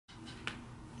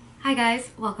Hi guys,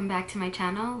 welcome back to my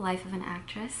channel, Life of an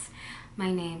Actress.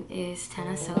 My name is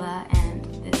Tana Silla and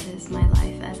this is my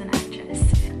life as an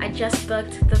actress. I just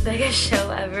booked the biggest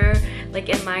show ever, like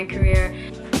in my career.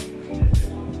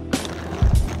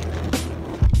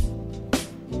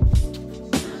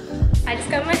 I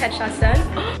just got my headshots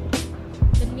done.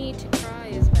 The need to cry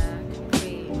is back.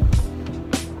 Breathe.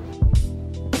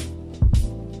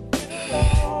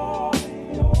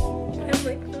 I'm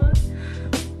like that.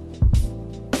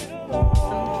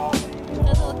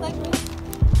 Does it look like me?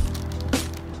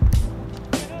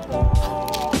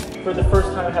 For the first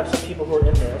time, I have some people who are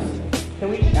in this. Can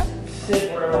we just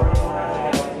sit wherever we don't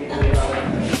have to hang out with each other?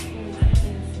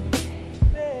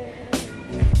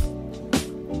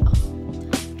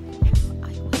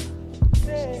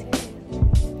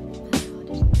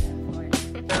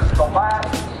 The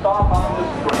last stop on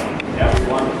this train.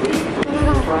 Everyone, please take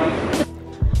the train.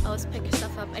 Let's pick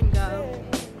yourself up and go.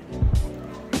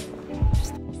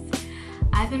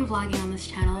 I've been vlogging on this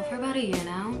channel for about a year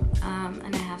now,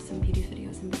 and I have some beauty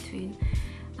videos in between.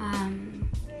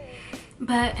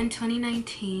 But in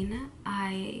 2019,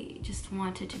 I just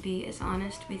wanted to be as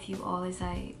honest with you all as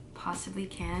I possibly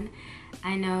can.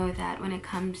 I know that when it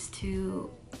comes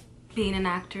to being an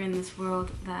actor in this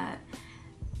world, that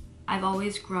I've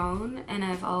always grown and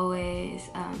I've always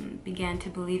began to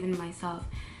believe in myself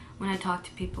when I talk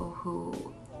to people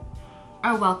who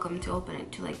are welcome to open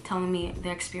it, to like telling me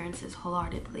their experiences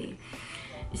wholeheartedly.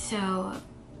 So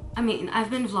I mean, I've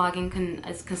been vlogging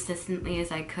as consistently as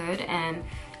I could, and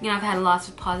you know, I've had lots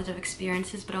of positive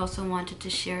experiences, but I also wanted to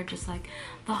share just like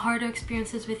the harder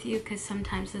experiences with you, because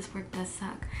sometimes this work does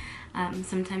suck.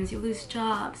 Sometimes you lose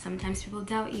jobs, sometimes people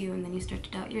doubt you and then you start to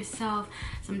doubt yourself,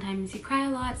 sometimes you cry a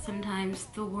lot, sometimes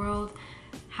the world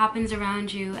happens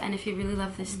around you, and if you really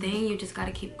love this thing, you just got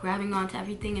to keep grabbing onto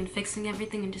everything and fixing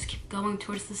everything and just keep going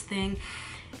towards this thing,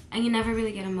 and you never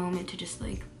really get a moment to just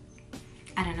like,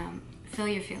 I don't know, feel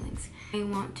your feelings. I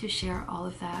want to share all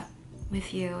of that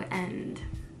with you, and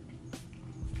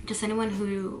just anyone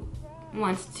who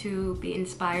wants to be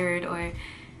inspired or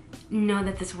know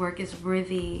that this work is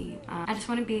worthy. I just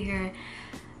want to be here,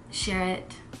 share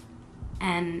it,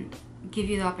 and give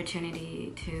you the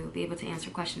opportunity to be able to answer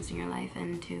questions in your life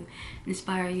and to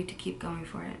inspire you to keep going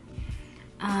for it.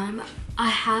 I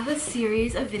have a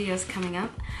series of videos coming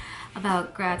up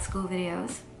about grad school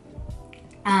videos.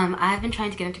 I've been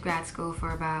trying to get into grad school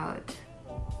for about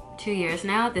 2 years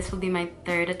now. This will be my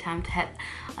third attempt at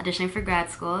auditioning for grad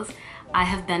schools. I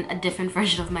have been a different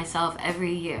version of myself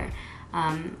every year.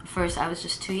 First, I was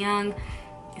just too young.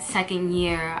 Second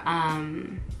year,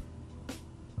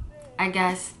 I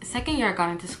guess, second year I got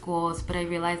into schools, but I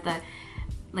realized that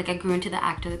like I grew into the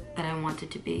actor that I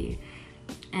wanted to be,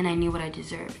 and I knew what I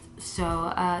deserved.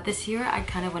 So this year I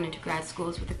kind of went into grad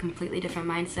schools with a completely different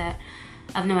mindset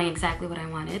of knowing exactly what I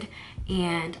wanted,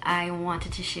 and I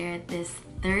wanted to share this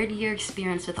third year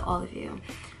experience with all of you.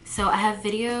 So I have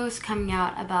videos coming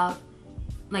out about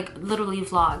like literally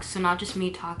vlogs, so not just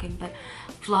me talking, but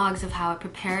vlogs of how I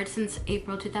prepared since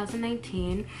April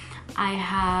 2019. I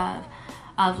have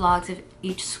vlogs of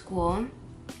each school.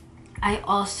 I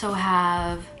also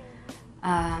have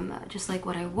just like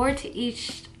what I wore to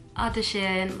each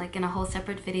audition, like in a whole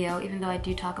separate video, even though I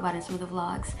do talk about it in some of the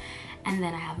vlogs. And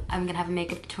then I'm gonna have a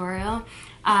makeup tutorial.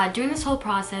 During this whole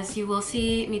process, you will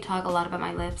see me talk a lot about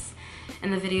my lips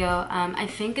in the video. I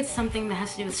think it's something that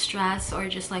has to do with stress or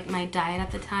just like my diet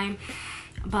at the time,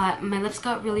 but my lips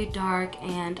got really dark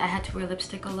and I had to wear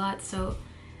lipstick a lot, so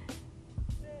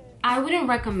I wouldn't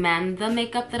recommend the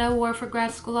makeup that I wore for grad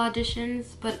school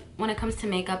auditions, but when it comes to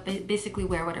makeup, basically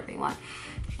wear whatever you want.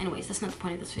 Anyways, that's not the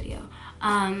point of this video.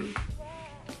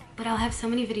 But I'll have so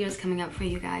many videos coming up for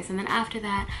you guys, and then after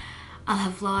that I'll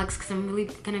have vlogs, because I'm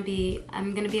gonna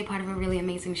be a part of a really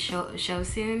amazing show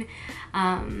soon.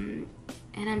 And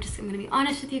I'm gonna be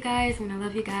honest with you guys. I'm gonna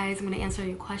love you guys. I'm gonna answer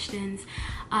your questions,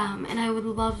 and I would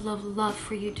love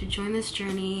for you to join this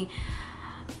journey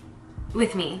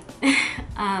with me.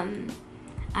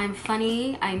 I'm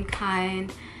funny, I'm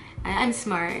kind, I'm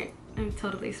smart, I'm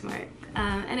totally smart,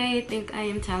 and I think I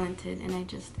am talented, and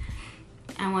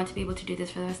I want to be able to do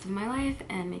this for the rest of my life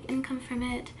and make income from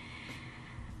it.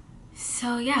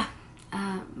 So yeah,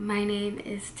 my name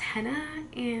is Tana,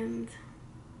 and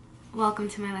welcome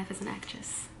to my life as an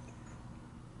actress.